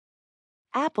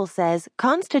Apple says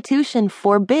Constitution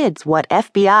forbids what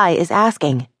FBI is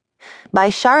asking. By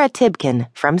Shara Tibken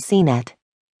from CNET.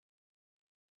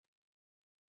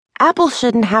 Apple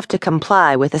shouldn't have to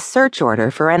comply with a search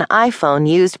order for an iPhone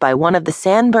used by one of the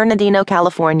San Bernardino,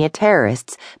 California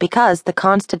terrorists because the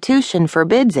Constitution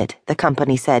forbids it, the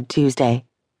company said Tuesday.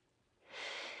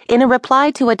 In a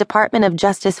reply to a Department of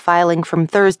Justice filing from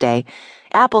Thursday,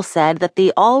 Apple said that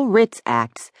the All Writs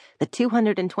Acts, the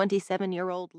 227-year-old